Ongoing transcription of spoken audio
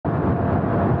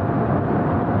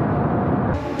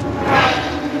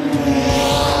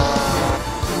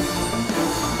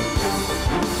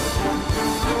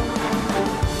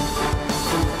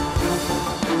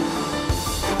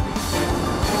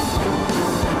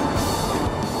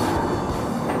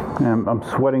I'm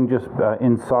sweating just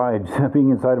inside, being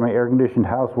inside of my air-conditioned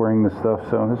house wearing this stuff,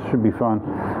 so this should be fun.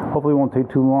 Hopefully it won't take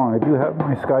too long. I do have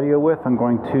my Skydio with. I'm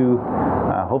going to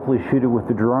hopefully shoot it with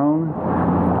the drone,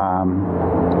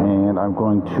 and I'm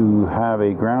going to have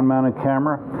a ground-mounted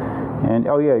camera. And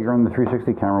oh yeah, you're on the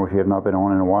 360 camera, which you have not been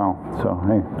on in a while. So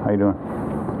hey, how you doing?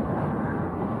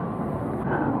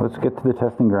 Let's get to the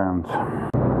testing grounds.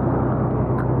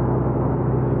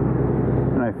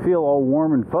 I feel all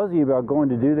warm and fuzzy about going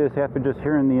to do this after just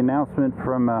hearing the announcement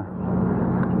from,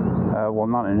 well,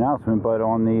 not an announcement, but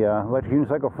on the electric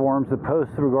unicycle forums, the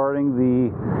post regarding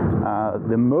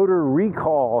the motor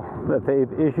recall that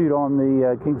they've issued on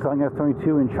the KingSong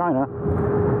S22 in China,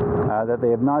 that they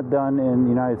have not done in the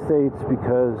United States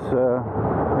because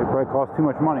it probably costs too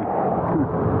much money.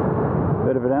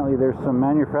 But evidently there's some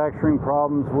manufacturing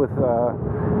problems with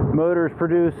motors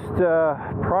produced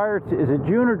prior to, is it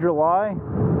June or July?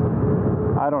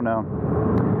 I don't know.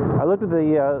 I looked at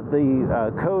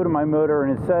the code of my motor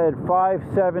and it said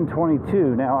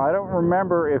 5722. Now I don't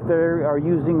remember if they are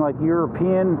using like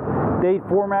European date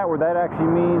format where that actually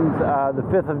means the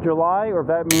 5th of July or if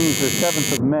that means the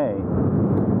 7th of May.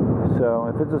 So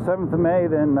if it's the 7th of May,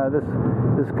 then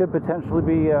this could potentially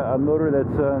be a motor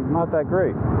that's not that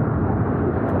great.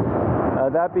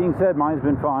 That being said, mine's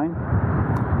been fine.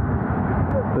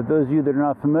 But those of you that are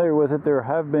not familiar with it, there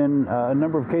have been a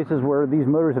number of cases where these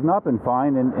motors have not been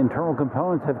fine and internal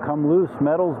components have come loose,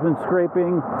 metal's been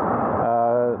scraping,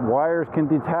 wires can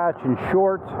detach and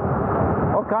short,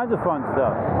 all kinds of fun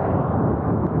stuff.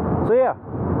 So yeah,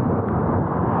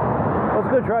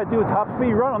 let's go try to do a top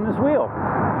speed run on this wheel.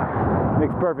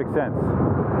 Makes perfect sense.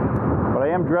 But I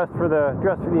am dressed for the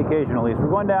occasion at least. We're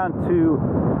going down to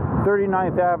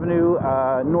 39th Avenue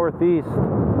Northeast.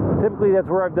 Typically that's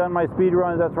where I've done my speed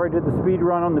runs. That's where I did the speed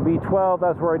run on the B12.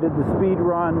 That's where I did the speed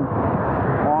run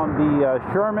on the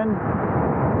Sherman.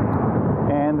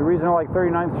 And the reason I like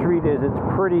 39th Street is it's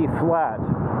pretty flat.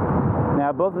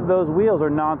 Now both of those wheels are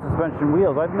non-suspension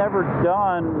wheels. I've never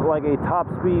done like a top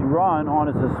speed run on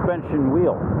a suspension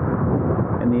wheel.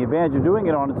 And the advantage of doing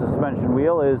it on a suspension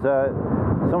wheel is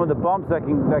some of the bumps that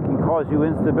can cause you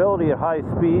instability at high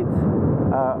speeds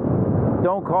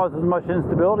don't cause as much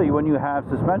instability when you have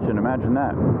suspension. Imagine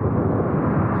that.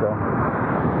 So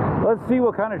let's see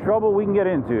what kind of trouble we can get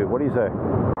into. What do you say?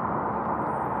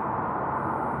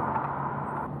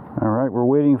 All right, we're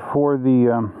waiting for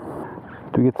the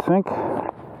to get sync.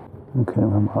 Okay,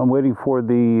 I'm waiting for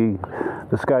the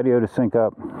Skydio to sync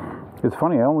up. It's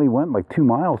funny, I only went like 2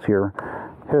 miles here.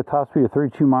 Hit a top speed of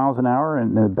 32 miles an hour,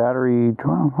 and the battery,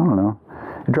 well, I don't know,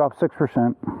 it dropped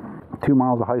 6%. 2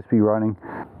 miles of high-speed riding.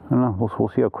 I don't know. We'll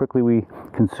see how quickly we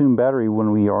consume battery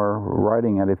when we are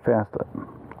riding at a fast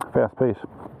pace.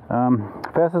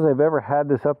 Fastest I've ever had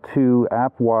this up to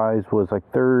app-wise was like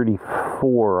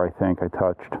 34, I think I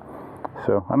touched.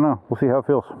 So I don't know. We'll see how it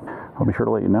feels. I'll be sure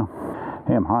to let you know.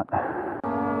 Hey, I'm hot.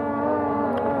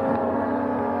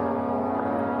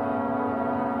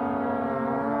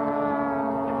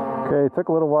 Okay, it took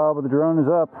a little while, but the drone is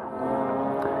up.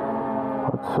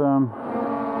 Let's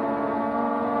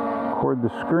record the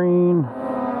screen.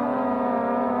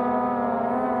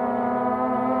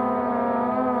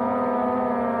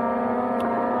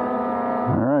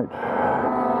 All right.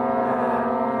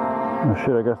 Oh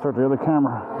shit, I gotta start the other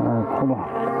camera. All right, hold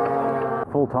on.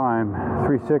 Full time,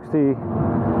 360,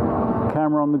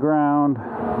 camera on the ground,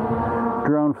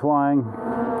 drone flying.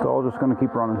 It's all just gonna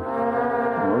keep running.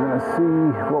 We're gonna see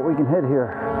what we can hit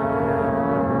here.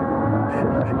 Oh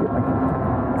shit, I should get my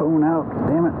phone out.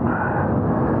 Damn it.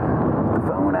 The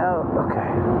phone out.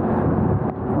 Okay.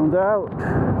 Phone's out.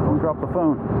 Don't drop the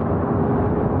phone.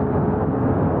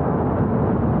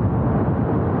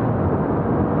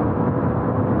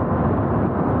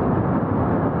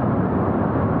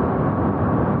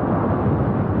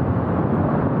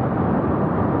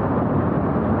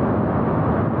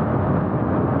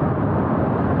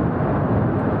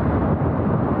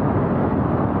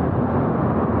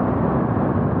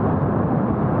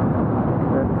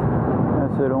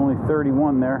 Only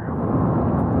 31 there.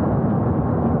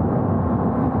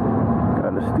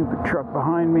 Got a stupid truck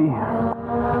behind me.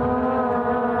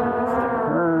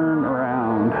 Turn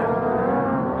around.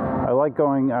 I like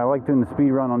doing the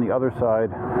speed run on the other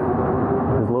side.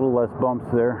 There's a little less bumps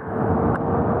there.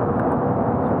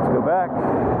 So let's go back.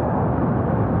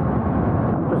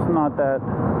 I'm just not that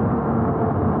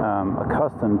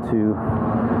accustomed to,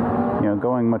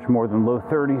 going much more than low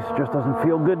 30s. Just doesn't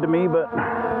feel good to me, but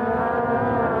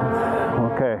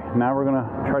okay, now we're gonna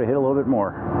try to hit a little bit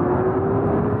more.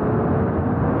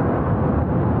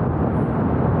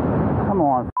 Come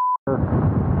on,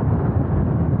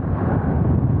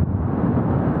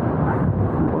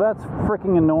 that's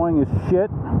freaking annoying as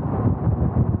shit.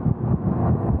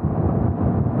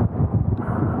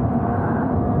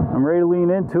 I'm ready to lean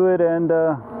into it, and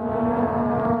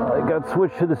I got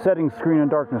switched to the settings screen on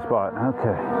darkness spot.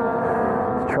 Okay,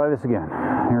 let's try this again.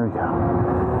 Here we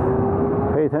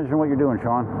go. Pay attention to what you're doing,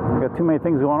 Sean. I got too many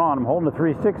things going on. I'm holding the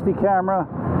 360 camera,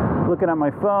 looking at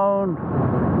my phone,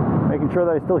 making sure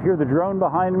that I still hear the drone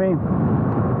behind me,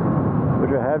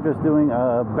 which I have, just doing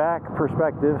a back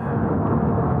perspective,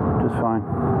 just fine.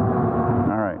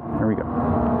 All right, here we go.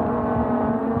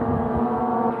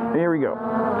 Here we go.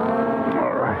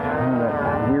 All right,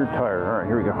 that weird tire. All right,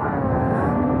 here we go.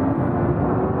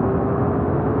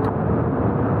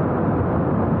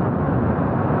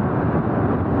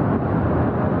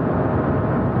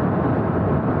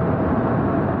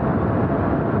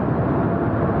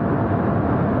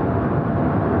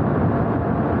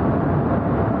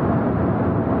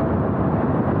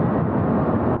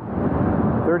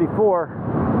 34.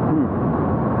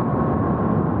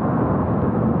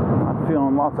 Not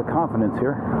feeling lots of confidence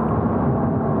here.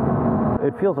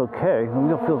 It feels okay. The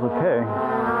wheel feels okay.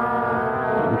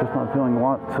 I'm just not feeling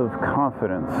lots of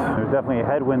confidence. There's definitely a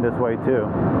headwind this way too.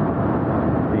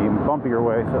 The bumpier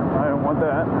way, so I don't want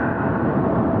that.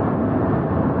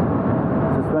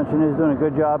 Suspension is doing a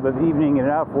good job of evening it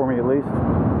out for me, at least.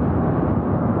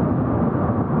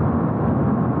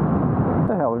 What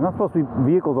the hell? There's not supposed to be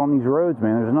vehicles on these roads,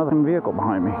 man. There's another vehicle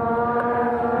behind me.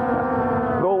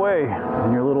 Go away,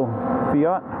 in your little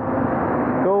Fiat.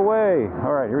 Go away.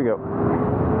 All right, here we go.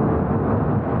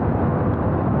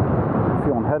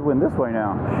 Feeling headwind this way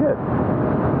now. Shit.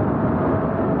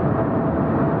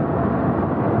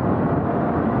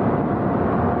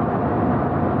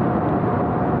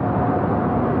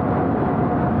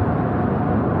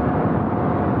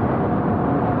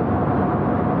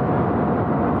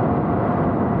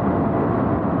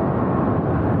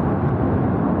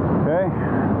 Okay.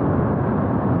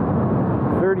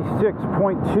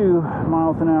 36.2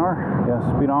 miles an hour. Yeah,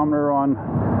 speedometer on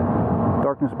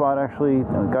darkness spot actually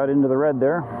got into the red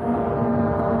there.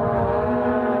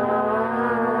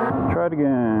 Try it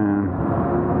again.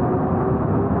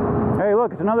 Hey,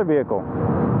 look, it's another vehicle.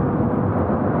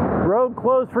 Road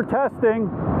closed for testing.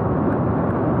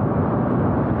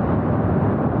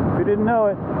 If you didn't know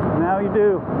it, now you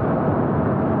do.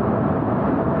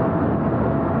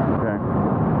 Okay.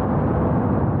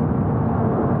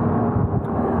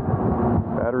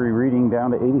 Battery reading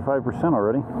down to 85%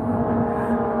 already.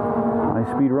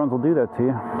 Speed runs will do that to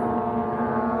you.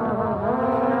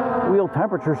 Wheel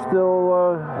temperature still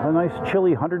a nice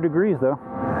chilly 100 degrees though.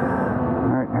 All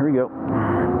right, here we go.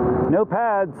 No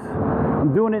pads.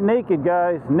 I'm doing it naked,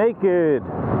 guys. Naked.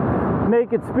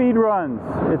 Naked speed runs.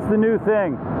 It's the new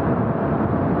thing.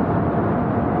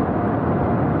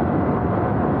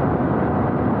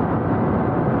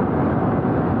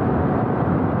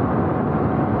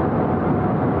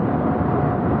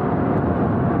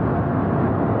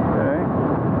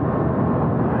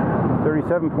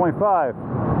 .5.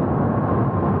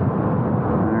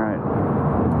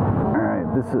 All right.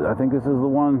 This is. I think this is the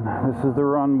one. This is the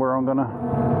run where I'm gonna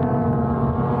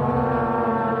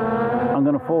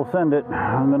full send it.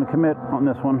 I'm gonna commit on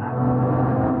this one.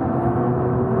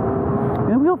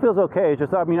 And the wheel feels okay. It's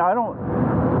just. I mean, I've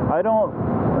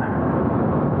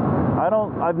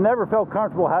never felt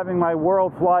comfortable having my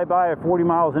world fly by at 40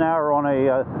 miles an hour on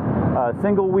a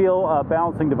single wheel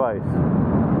balancing device.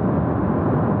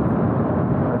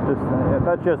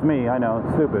 That's just me. I know,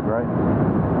 it's stupid, right? All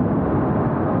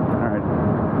right,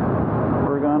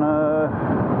 we're gonna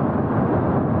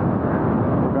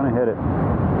hit it.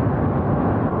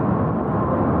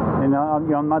 And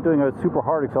I'm not doing a super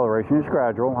hard acceleration. It's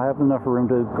gradual. I have enough room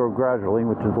to go gradually,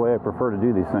 which is the way I prefer to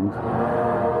do these things.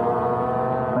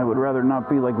 I would rather not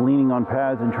be like leaning on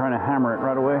pads and trying to hammer it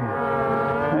right away.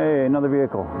 Hey, another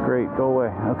vehicle. Great, go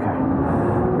away. Okay,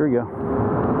 here we go.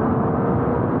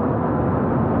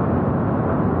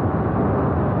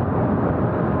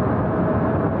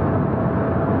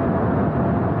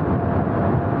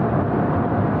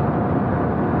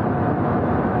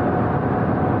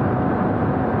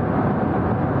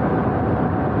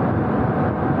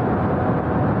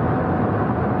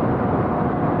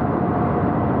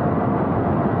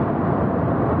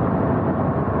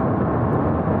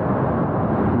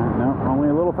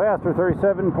 Faster,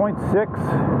 37.6.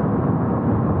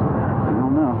 I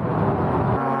don't know.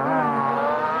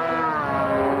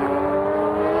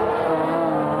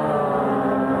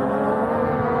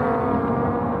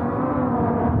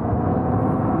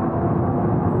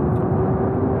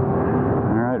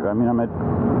 All right, I mean, I'm at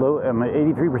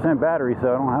 83% battery,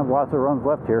 so I don't have lots of runs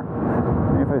left here.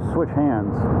 Maybe if I switch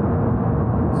hands.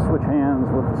 switch hands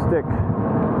with the stick.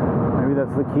 Maybe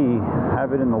that's the key.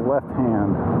 Have it in the left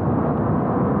hand.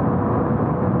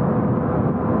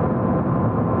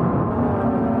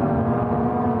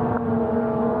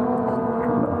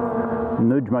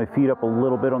 Nudge my feet up a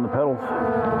little bit on the pedals.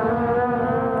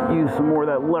 Use some more of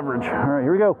that leverage. All right,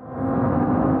 here we go.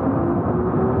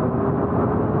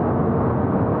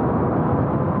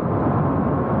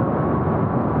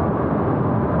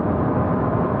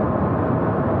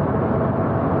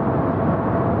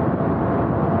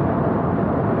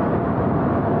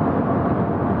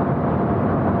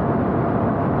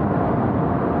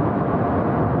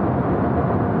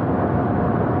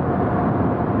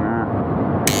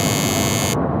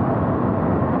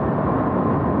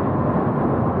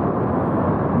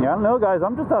 No, guys,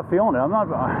 I'm just not feeling it. I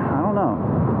don't know.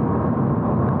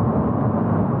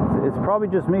 It's probably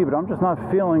just me, but I'm just not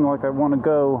feeling like I want to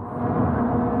go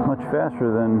much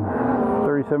faster than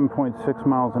 37.6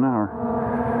 miles an hour.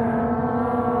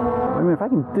 I mean, if I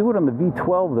can do it on the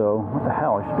V12, though, what the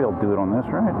hell? I should be able to do it on this,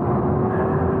 right?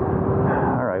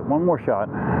 All right, one more shot.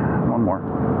 One more.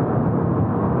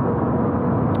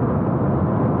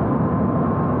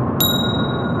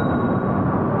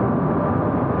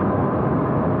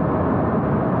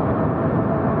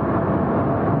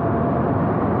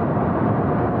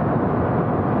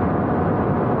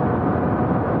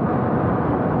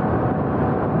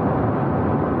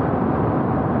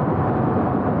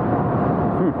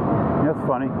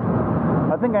 Funny.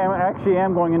 I think I actually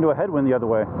am going into a headwind the other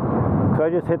way. So I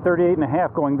just hit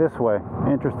 38.5 going this way.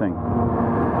 Interesting.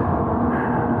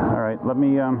 All right, let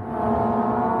me,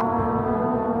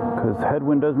 because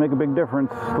headwind does make a big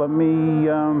difference. Let me,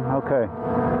 okay.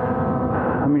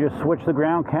 Let me just switch the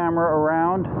ground camera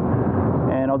around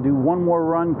and I'll do one more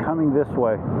run coming this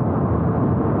way.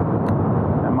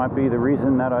 That might be the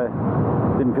reason that I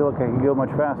didn't feel like I could go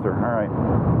much faster. All right.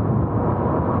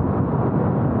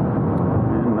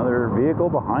 Vehicle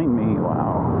behind me.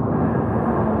 Wow.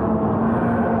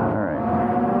 All right.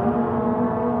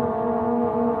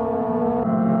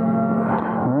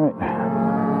 All right.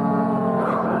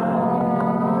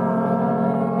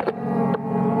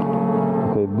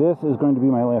 Okay, this is going to be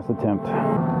my last attempt.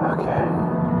 Okay.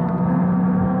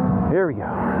 Here we go.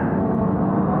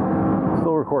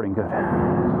 Still recording. Good.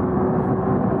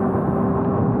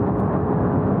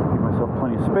 Give myself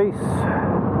plenty of space.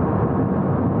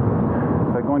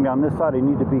 Going down this side, I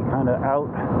need to be kind of out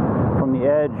from the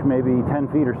edge, maybe 10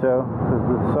 feet or so, because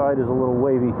the side is a little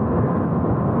wavy.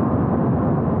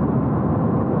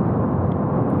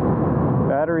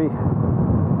 Battery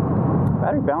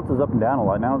bounces up and down a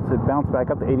lot. Now it bounced back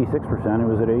up to 86%. It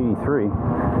was at 83.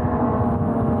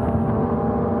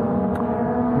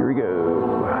 Here we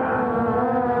go.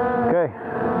 Okay,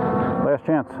 last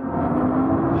chance.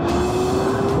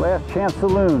 Last chance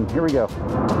saloon. Here we go.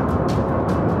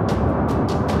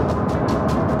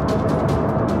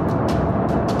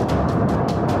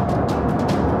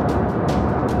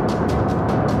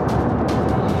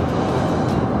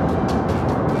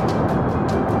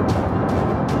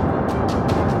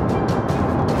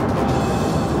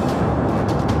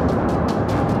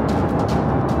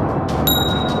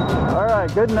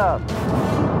 Good enough.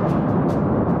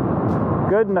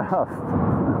 Good enough.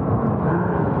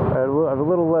 I have a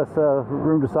little less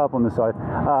room to stop on this side.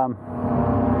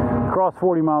 Cross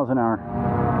 40 miles an hour.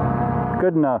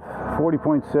 Good enough.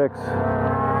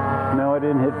 40.6. No, I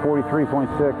didn't hit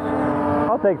 43.6.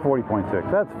 I'll take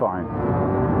 40.6. That's fine.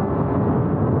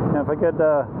 Now, if I get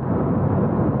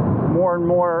more and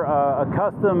more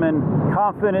accustomed and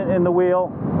confident in the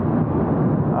wheel,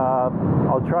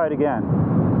 I'll try it again.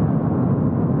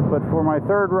 But for my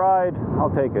third ride, I'll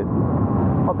take it.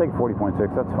 I'll take 40.6,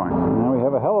 that's fine. Now we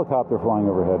have a helicopter flying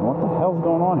overhead. What the hell's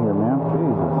going on here, man?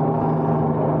 Jesus.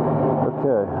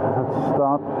 Okay, let's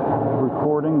stop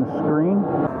recording the screen.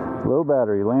 Low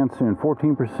battery, land soon,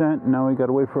 14%. Now we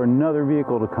gotta wait for another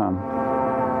vehicle to come.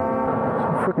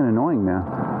 So freaking annoying, man.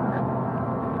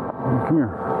 Come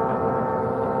here.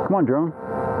 Come on, drone.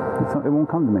 It won't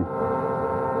come to me.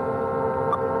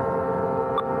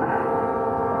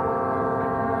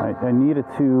 I need it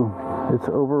to, it's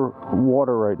over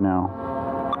water right now.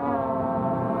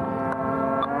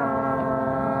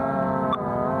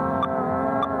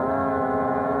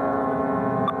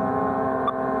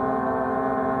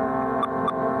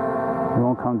 It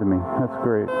won't come to me. That's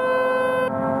great.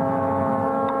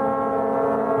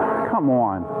 Come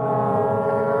on.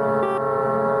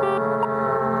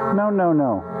 No, no,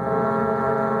 no.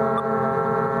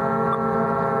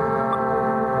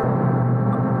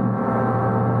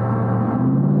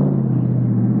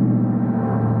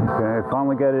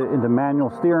 Finally get it into manual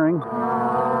steering.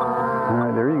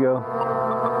 Alright, there you go.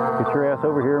 Get your ass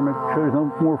over here, make sure there's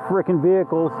no more frickin'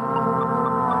 vehicles.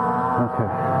 Okay.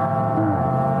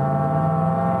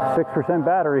 Alright. 6%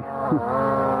 battery.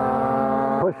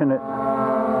 Pushing it.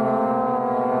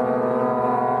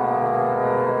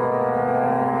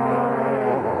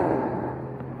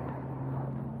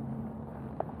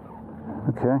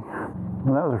 Okay.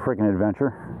 Well, that was a freaking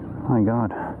adventure. My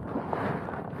God.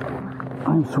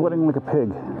 I'm sweating like a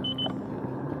pig.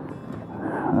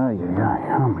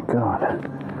 Oh my God.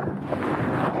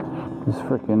 This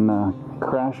freaking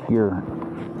crash gear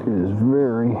is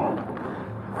very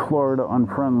Florida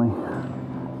unfriendly.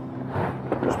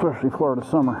 Especially Florida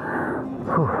summer.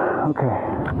 Whew. Okay.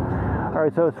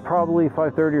 Alright, so it's probably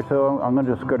 5:30 or so. I'm going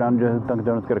to just go down to Dunkin'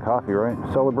 Donuts, get a coffee, right?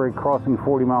 Celebrate crossing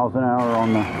 40 miles an hour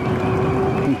on the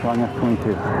KingSong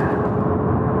S22.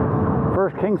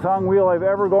 First KingSong wheel I've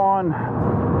ever gone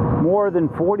more than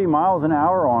 40 miles an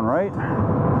hour on, right?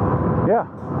 Yeah,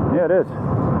 it is.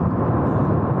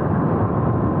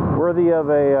 Worthy of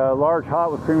a large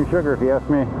hot with cream and sugar, if you ask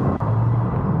me.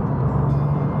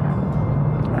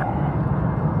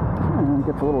 And it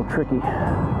gets a little tricky.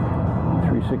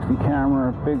 360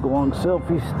 camera, big long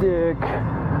selfie stick,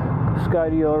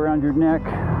 Skydio around your neck.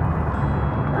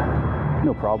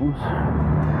 No problems.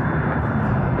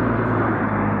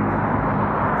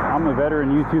 I'm a veteran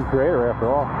YouTube creator after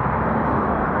all.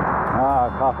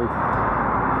 Coffee.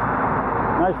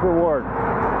 Nice reward.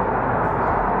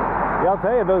 Yeah, I'll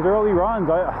tell you, those early runs,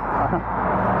 I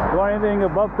anything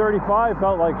above 35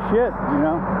 felt like shit, you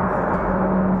know.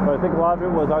 But I think a lot of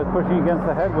it was I was pushing against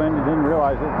the headwind and didn't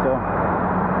realize it, so.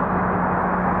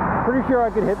 Pretty sure I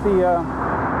could hit the,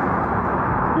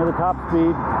 the top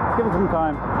speed. Give it some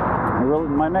time.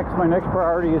 My next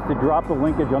priority is to drop the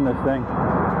linkage on this thing.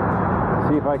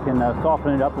 See if I can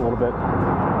soften it up a little bit.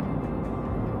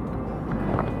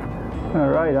 All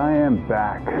right, I am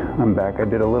back. I'm back. I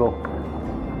did a little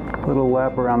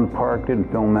lap around the park.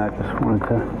 Didn't film that. Just wanted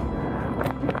to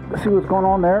see what's going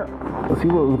on there. Let's see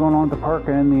what was going on at the park,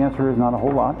 and the answer is not a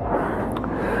whole lot.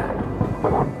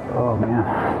 Oh man,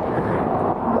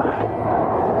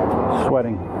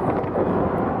 sweating.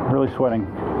 Really sweating.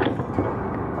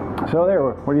 So there.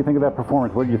 What do you think of that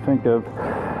performance? What do you think of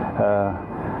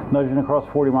nudging across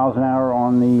 40 miles an hour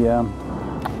on the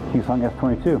KingSong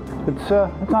S22? It's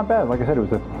not bad. Like I said, it was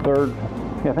the third.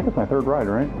 Yeah, I think it's my third ride,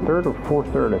 right? Third or fourth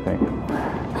third, I think.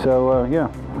 So yeah,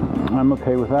 I'm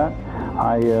okay with that.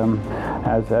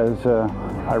 As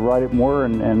I ride it more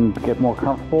and get more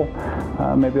comfortable,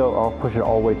 maybe I'll push it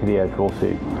all the way to the edge. We'll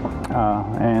see.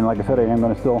 And like I said, I am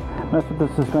going to still mess with the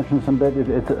suspension some bit.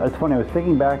 It's funny. I was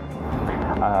thinking back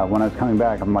when I was coming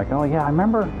back. I'm like, oh yeah, I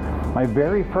remember my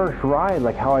very first ride,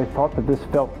 like how I thought that the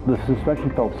suspension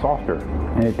felt softer,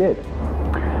 and it did.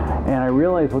 And I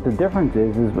realized what the difference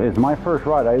is my first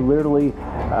ride, I literally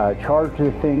charged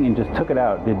the thing and just took it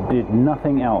out. It did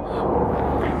nothing else.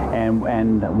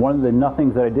 And one of the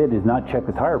nothings that I did is not check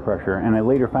the tire pressure. And I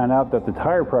later found out that the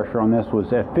tire pressure on this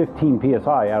was at 15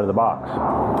 psi out of the box.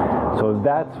 So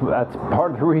that's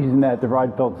part of the reason that the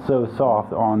ride felt so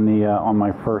soft on the on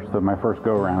my first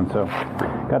go around. So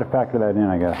got to factor that in,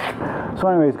 I guess. So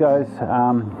anyways, guys,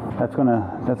 that's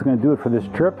gonna do it for this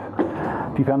trip.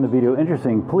 If you found the video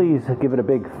interesting, please give it a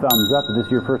big thumbs up. If this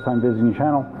is your first time visiting the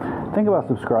channel, think about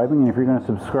subscribing. And if you're going to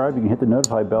subscribe, you can hit the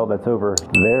notify bell that's over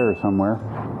there somewhere.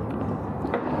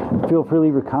 Feel free to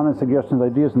leave your comments, suggestions,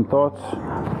 ideas, and thoughts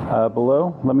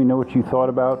below. Let me know what you thought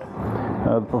about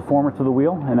the performance of the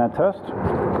wheel in that test.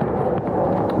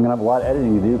 I'm going to have a lot of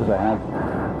editing to do because I have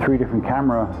 3 different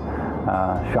camera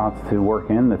shots to work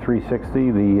in: the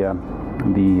 360, the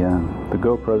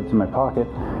GoPro that's in my pocket,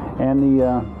 and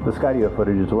the Skydio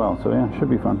footage as well. So yeah, it should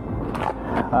be fun.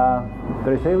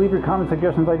 Did I say leave your comments,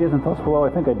 suggestions, ideas, and thoughts below? I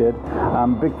think I did.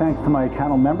 Big thanks to my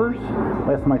channel members.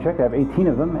 Last time I checked, I have 18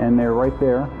 of them, and they're right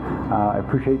there. I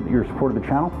appreciate your support of the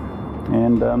channel.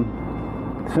 And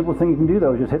the simplest thing you can do,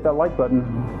 though, is just hit that like button.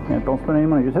 And don't spend any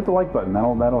money. Just hit the like button.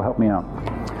 That'll help me out.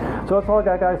 So that's all I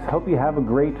got, guys. Hope you have a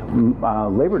great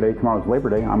Labor Day. Tomorrow's Labor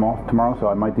Day. I'm off tomorrow, so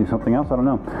I might do something else. I don't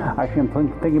know. Actually,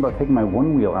 I'm thinking about taking my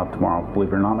one wheel out tomorrow, believe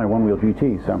it or not, my one wheel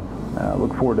GT. So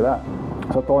look forward to that.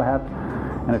 So that's all I have.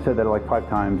 And I've said that like 5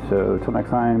 times. So until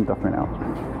next time, Duffman out.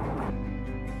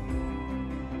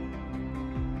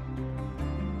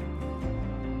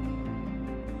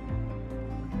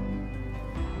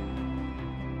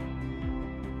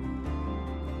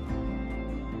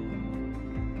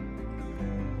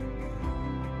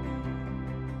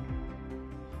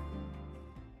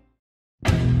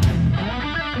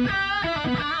 You